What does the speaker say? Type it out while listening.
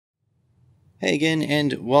Hey again,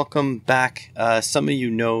 and welcome back. Some of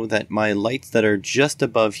you know that my lights that are just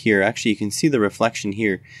above here, actually you can see the reflection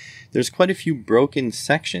here, there's quite a few broken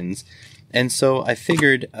sections, and so I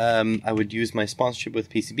figured I would use my sponsorship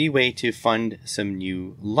with PCBWay to fund some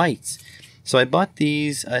new lights. So I bought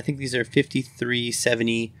these, I think these are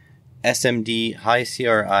 5370 SMD high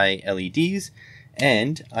CRI LEDs,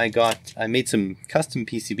 and I made some custom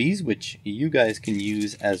PCBs, which you guys can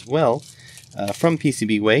use as well from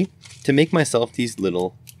PCBWay, to make myself these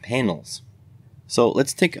little panels. So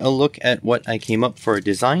let's take a look at what I came up for a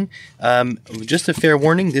design. Just a fair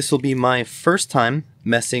warning, this will be my first time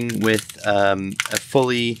messing with a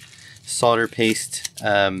fully solder paste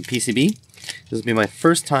PCB. This will be my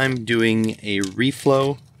first time doing a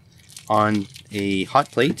reflow on a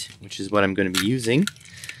hot plate, which is what I'm going to be using.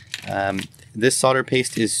 This solder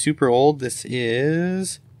paste is super old. This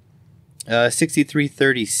is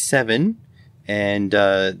 6337, and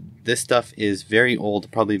this stuff is very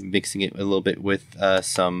old. Probably mixing it a little bit with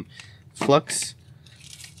some flux.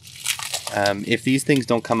 If these things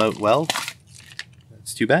don't come out well,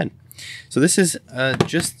 that's too bad. So this is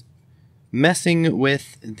just messing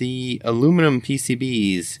with the aluminum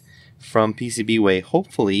PCBs from PCBWay.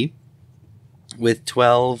 Hopefully, with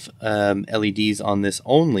 12 LEDs on this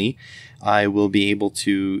only, I will be able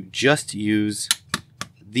to just use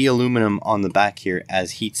the aluminum on the back here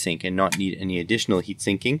as heatsink and not need any additional heat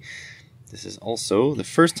sinking. This is also the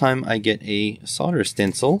first time I get a solder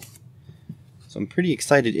stencil, so I'm pretty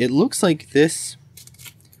excited. It looks like this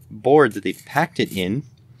board that they packed it in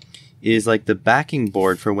is like the backing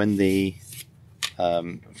board for when they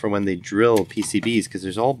drill PCBs, because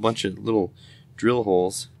there's all a bunch of little drill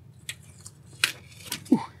holes.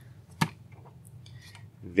 Whew.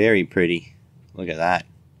 Very pretty. Look at that.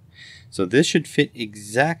 So this should fit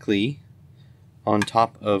exactly on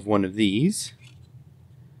top of one of these.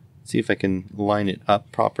 See if I can line it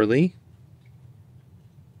up properly.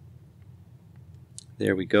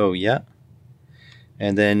 There we go, yeah.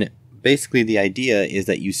 And then basically the idea is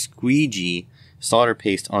that you squeegee solder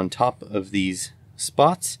paste on top of these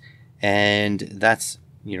spots, and that's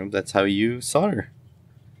how you solder.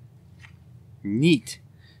 Neat.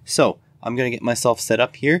 So I'm gonna get myself set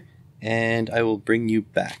up here and I will bring you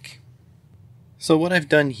back. So what I've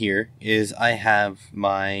done here is I have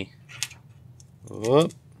my,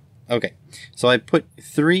 okay, so I put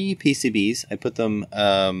 3 PCBs, I put them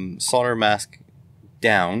solder mask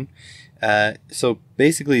down. So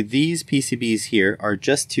basically these PCBs here are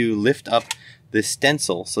just to lift up the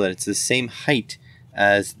stencil so that it's the same height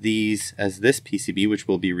as this PCB, which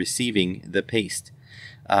will be receiving the paste.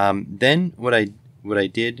 Then what I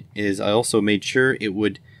did is I also made sure it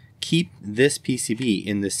would keep this PCB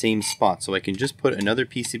in the same spot, so I can just put another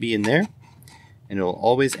PCB in there and it'll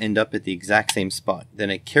always end up at the exact same spot.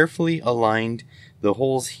 Then I carefully aligned the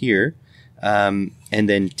holes here and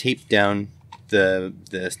then taped down the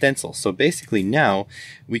stencil. So basically now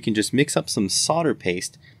we can just mix up some solder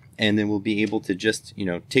paste, and then we'll be able to just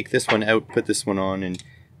take this one out, put this one on, and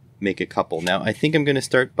make a couple. Now I think I'm going to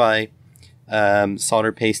start by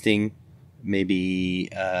solder pasting maybe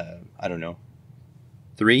I don't know,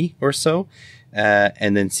 3 or so,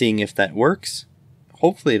 and then seeing if that works.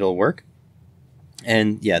 Hopefully it'll work.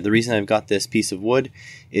 And yeah, the reason I've got this piece of wood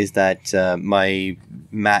is that my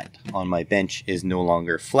mat on my bench is no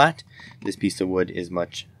longer flat. This piece of wood is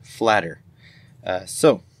much flatter.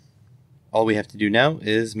 So all we have to do now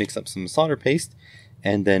is mix up some solder paste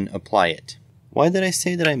and then apply it. Why did I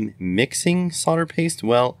say that I'm mixing solder paste?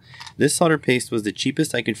 Well, this solder paste was the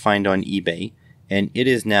cheapest I could find on eBay, and it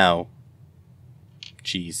is now,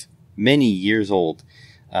 many years old.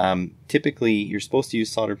 Typically, you're supposed to use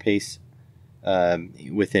solder paste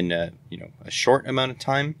within a short amount of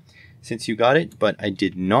time since you got it, but I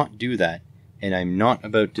did not do that, and I'm not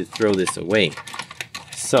about to throw this away.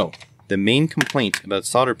 So the main complaint about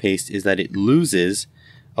solder paste is that it loses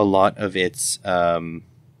a lot of its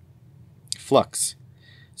flux.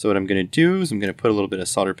 So what I'm going to do is I'm going to put a little bit of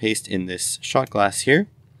solder paste in this shot glass here,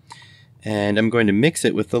 and I'm going to mix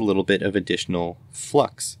it with a little bit of additional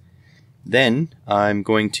flux. Then I'm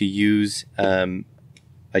going to use, I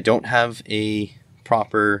don't have a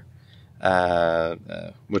proper,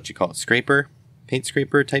 scraper, paint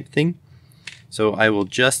scraper type thing. So I will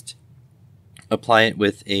just apply it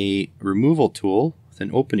with a removal tool, with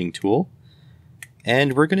an opening tool,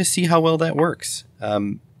 and we're going to see how well that works.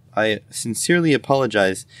 I sincerely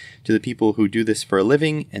apologize to the people who do this for a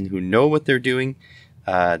living and who know what they're doing.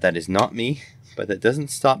 That is not me, but that doesn't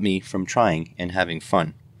stop me from trying and having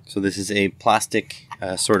fun. So this is a plastic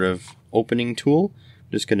sort of opening tool.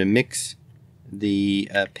 I'm just going to mix the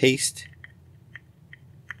paste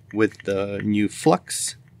with the new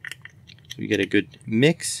flux. So we get a good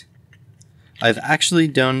mix. I've actually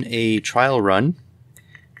done a trial run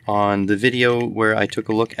on the video where I took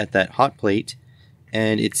a look at that hot plate,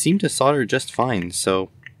 and it seemed to solder just fine, so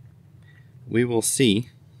we will see.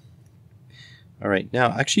 Alright,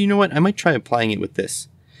 now actually, you know what? I might try applying it with this.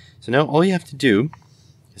 So now all you have to do,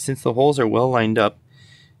 since the holes are well lined up,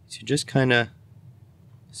 is you just kind of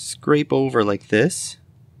scrape over like this,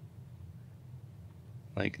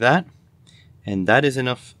 like that, and that is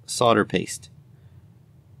enough solder paste.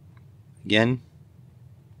 Again,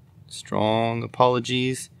 strong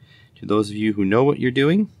apologies to those of you who know what you're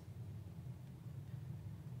doing.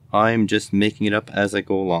 I'm just making it up as I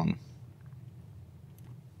go along.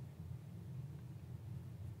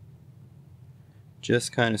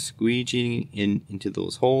 Just kind of squeegeeing into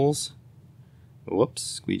those holes. Whoops,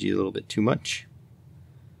 squeegee a little bit too much.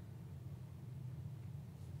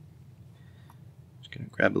 Just gonna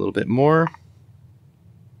grab a little bit more,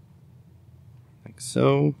 like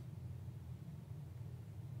so.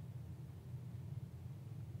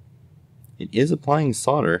 It is applying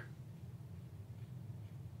solder.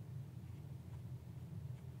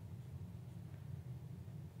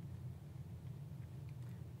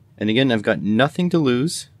 And again, I've got nothing to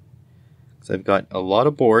lose because I've got a lot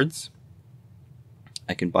of boards.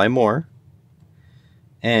 I can buy more.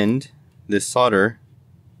 And this solder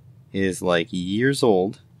is like years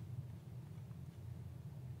old.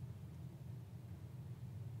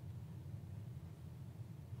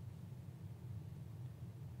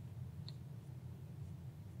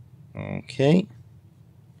 Okay.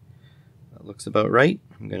 That looks about right.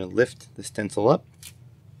 I'm going to lift the stencil up.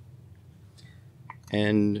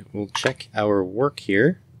 And we'll check our work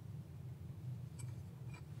here.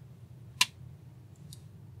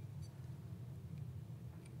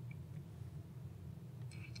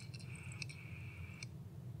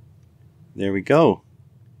 There we go.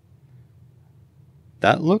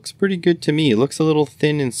 That looks pretty good to me. It looks a little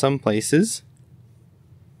thin in some places,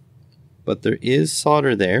 but there is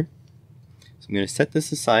solder there. So I'm going to set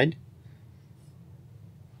this aside.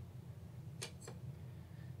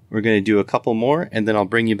 We're going to do a couple more, and then I'll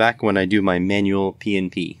bring you back when I do my manual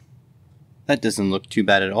PNP. That doesn't look too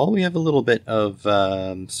bad at all. We have a little bit of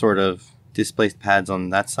sort of displaced pads on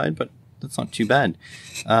that side, but that's not too bad.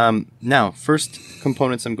 Now, first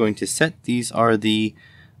components I'm going to set. These are the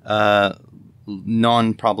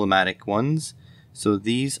non-problematic ones. So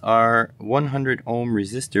these are 100 ohm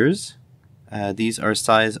resistors. These are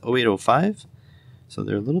size 0805, so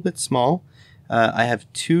they're a little bit small. I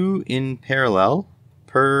have two in parallel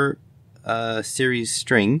per series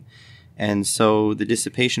string, and so the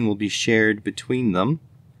dissipation will be shared between them.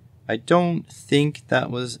 I don't think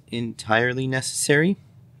that was entirely necessary,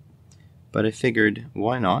 but I figured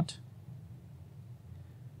why not.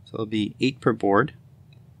 So it'll be 8 per board.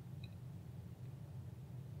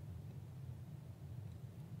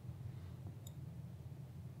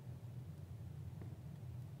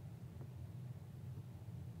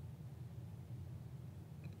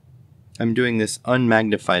 I'm doing this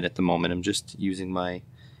unmagnified at the moment. I'm just using my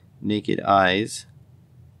naked eyes.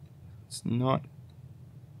 It's not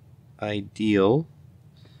ideal.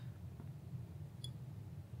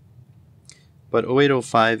 But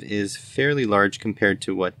 0805 is fairly large compared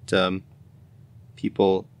to what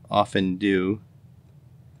people often do,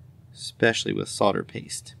 especially with solder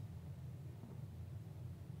paste.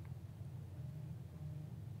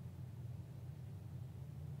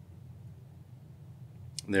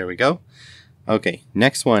 There we go. Okay,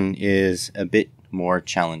 next one is a bit more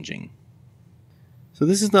challenging. So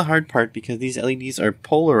this is the hard part because these LEDs are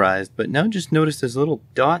polarized, but now just notice there's a little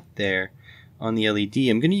dot there on the LED.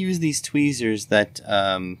 I'm going to use these tweezers that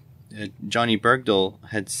Johnny Bergdahl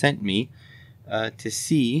had sent me to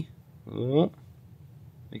see,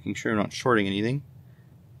 making sure I'm not shorting anything,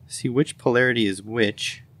 see which polarity is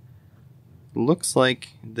which. Looks like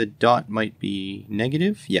the dot might be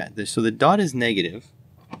negative. Yeah, so the dot is negative.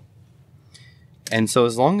 And so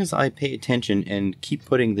as long as I pay attention and keep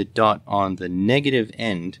putting the dot on the negative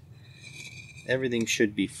end, everything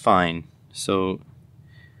should be fine. So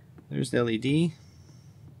there's the LED.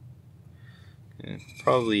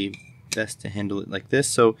 Probably best to handle it like this.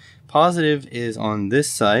 So positive is on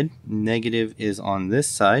this side, negative is on this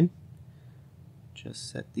side.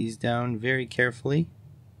 Just set these down very carefully.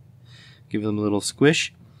 Give them a little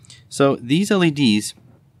squish. So these LEDs,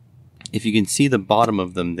 if you can see the bottom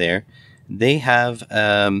of them there, they have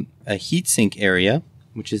a heatsink area,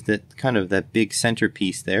 which is that kind of that big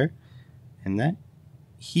centerpiece there. And that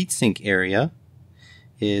heatsink area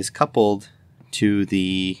is coupled to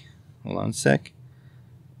the, hold on a sec,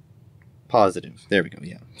 positive. There we go,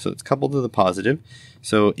 yeah. So it's coupled to the positive.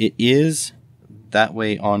 So it is that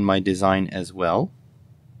way on my design as well.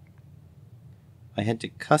 I had to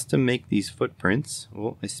custom make these footprints.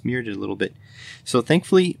 Oh, I smeared it a little bit. So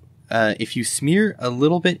thankfully, if you smear a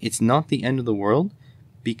little bit, it's not the end of the world,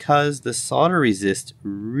 because the solder resist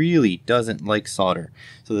really doesn't like solder.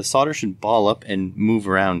 So the solder should ball up and move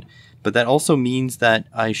around. But that also means that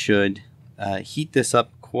I should heat this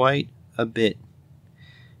up quite a bit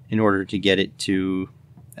in order to get it to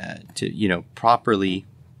properly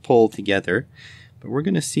pull together. But we're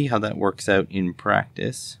going to see how that works out in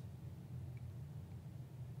practice.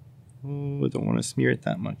 Oh, I don't want to smear it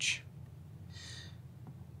that much.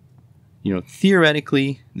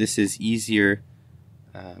 Theoretically, this is easier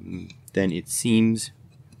than it seems,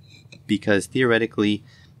 because theoretically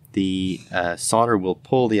the solder will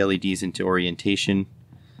pull the LEDs into orientation.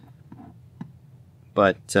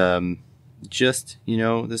 But this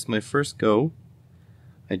is my first go.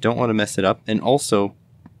 I don't want to mess it up. And also,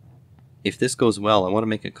 if this goes well, I want to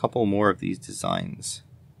make a couple more of these designs.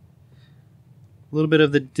 A little bit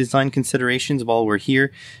of the design considerations while we're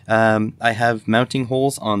here. I have mounting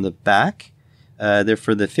holes on the back. They're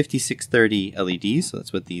for the 5630 LEDs, so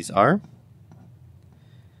that's what these are.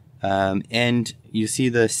 And you see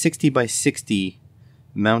the 60 by 60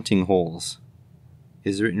 mounting holes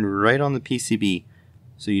is written right on the PCB.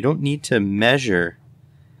 So you don't need to measure,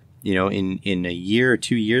 in a year or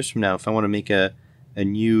 2 years from now, if I want to make a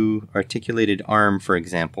new articulated arm, for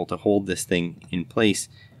example, to hold this thing in place.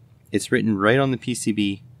 It's written right on the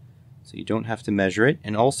PCB, so you don't have to measure it.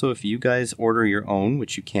 And also, if you guys order your own,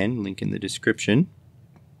 which you can, link in the description.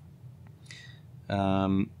 There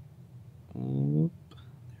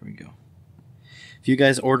we go. If you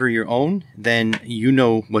guys order your own, then you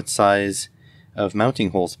know what size of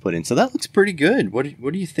mounting holes to put in. So that looks pretty good. What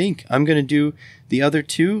do you think? I'm going to do the other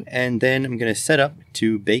two, and then I'm going to set up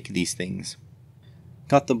to bake these things.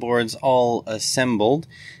 Got the boards all assembled,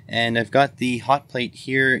 and I've got the hot plate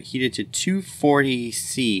here heated to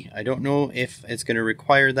 240°C. I don't know if it's going to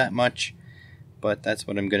require that much, but that's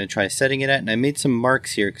what I'm going to try setting it at. And I made some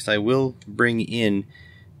marks here because I will bring in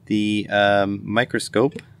the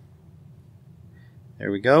microscope.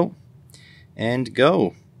 There we go. And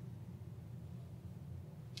go.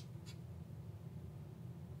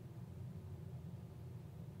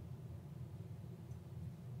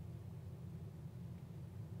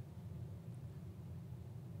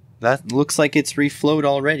 That looks like it's reflowed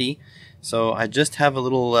already. So I just have a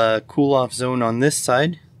little cool off zone on this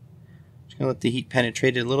side. Just gonna let the heat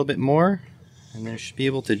penetrate it a little bit more, and then I should be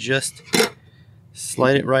able to just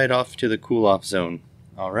slide it right off to the cool off zone.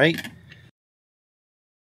 All right.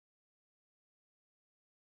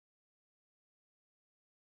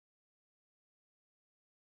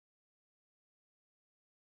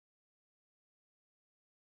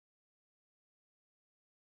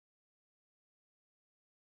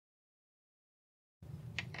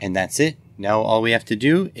 And that's it. Now all we have to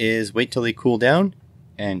do is wait till they cool down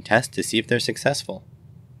and test to see if they're successful.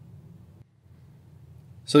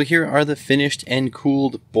 So here are the finished and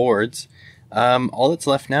cooled boards. All that's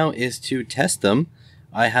left now is to test them.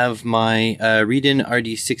 I have my Readin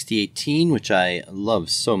RD6018, which I love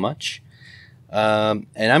so much. And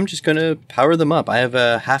I'm just going to power them up. I have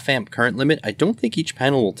a 1/2 amp current limit. I don't think each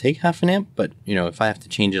panel will take 1/2 amp, but if I have to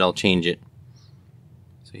change it, I'll change it.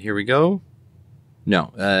 So here we go.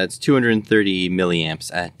 No, it's 230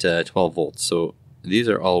 milliamps at 12 volts. So these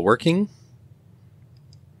are all working.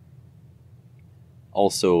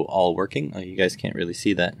 Also all working. Oh, you guys can't really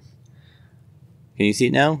see that. Can you see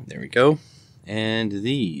it now? There we go. And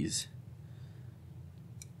these.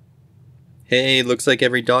 Hey, looks like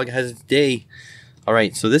every dog has its day. All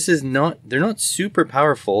right, so this is not, they're not super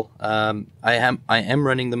powerful. I am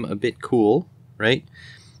running them a bit cool, right?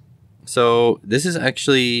 So this is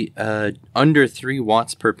actually under 3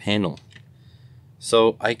 watts per panel.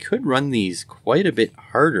 So I could run these quite a bit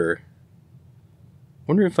harder.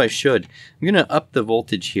 Wonder if I should. I'm gonna up the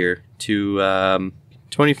voltage here to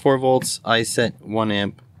 24 volts. I set 1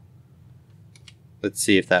 amp. Let's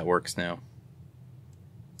see if that works now.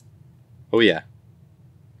 Oh yeah.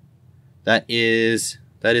 That is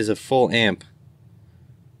a full amp.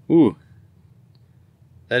 Ooh.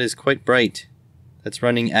 That is quite bright. That's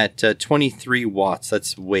running at 23 watts.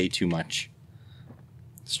 That's way too much.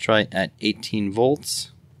 Let's try it at 18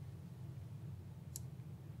 volts.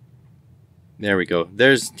 There we go.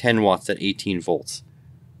 There's 10 watts at 18 volts.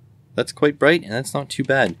 That's quite bright, and that's not too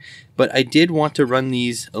bad. But I did want to run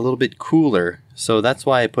these a little bit cooler, so that's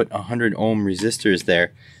why I put 100 ohm resistors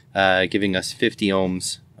there, giving us 50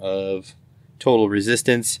 ohms of total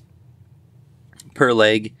resistance per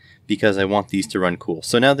leg, because I want these to run cool.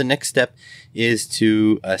 So now the next step is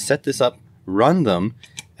to set this up, run them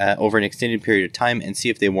over an extended period of time and see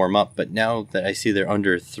if they warm up. But now that I see they're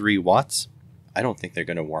under 3 watts, I don't think they're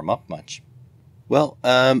going to warm up much. Well,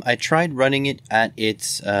 I tried running it at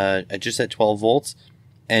just at 12 volts,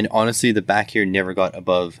 and honestly the back here never got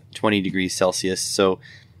above 20 degrees Celsius, so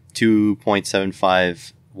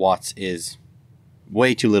 2.75 watts is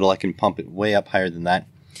way too little. I can pump it way up higher than that.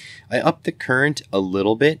 I upped the current a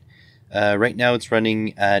little bit. Right now it's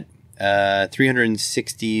running at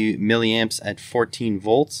 360 milliamps at 14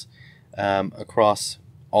 volts across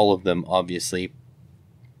all of them, obviously.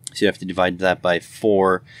 So you have to divide that by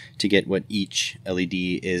 4 to get what each LED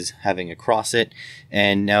is having across it.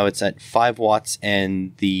 And now it's at 5 watts,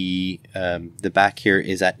 and the back here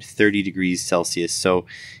is at 30 degrees Celsius. So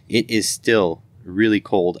it is still really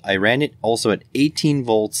cold. I ran it also at 18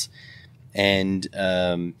 volts and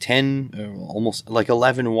 10, almost like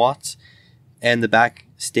 11 watts. And the back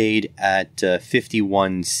stayed at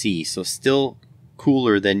 51C. So still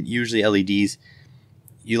cooler than usually LEDs.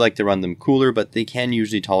 You like to run them cooler, but they can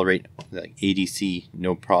usually tolerate like 80C,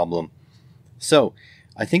 no problem. So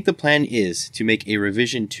I think the plan is to make a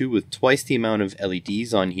revision 2 with twice the amount of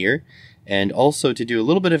LEDs on here, and also to do a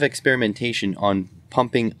little bit of experimentation on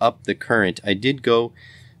pumping up the current. I did go,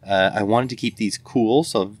 I wanted to keep these cool,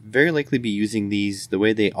 so I'll very likely be using these the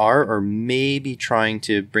way they are, or maybe trying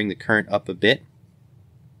to bring the current up a bit.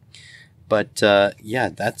 But yeah,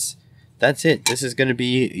 that's it. This is going to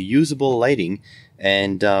be usable lighting,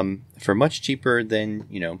 and for much cheaper than,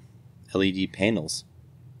 you know, LED panels.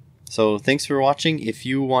 So thanks for watching. If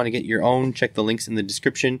you want to get your own, check the links in the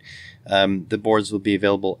description. The boards will be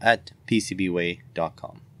available at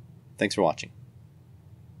PCBWay.com. Thanks for watching.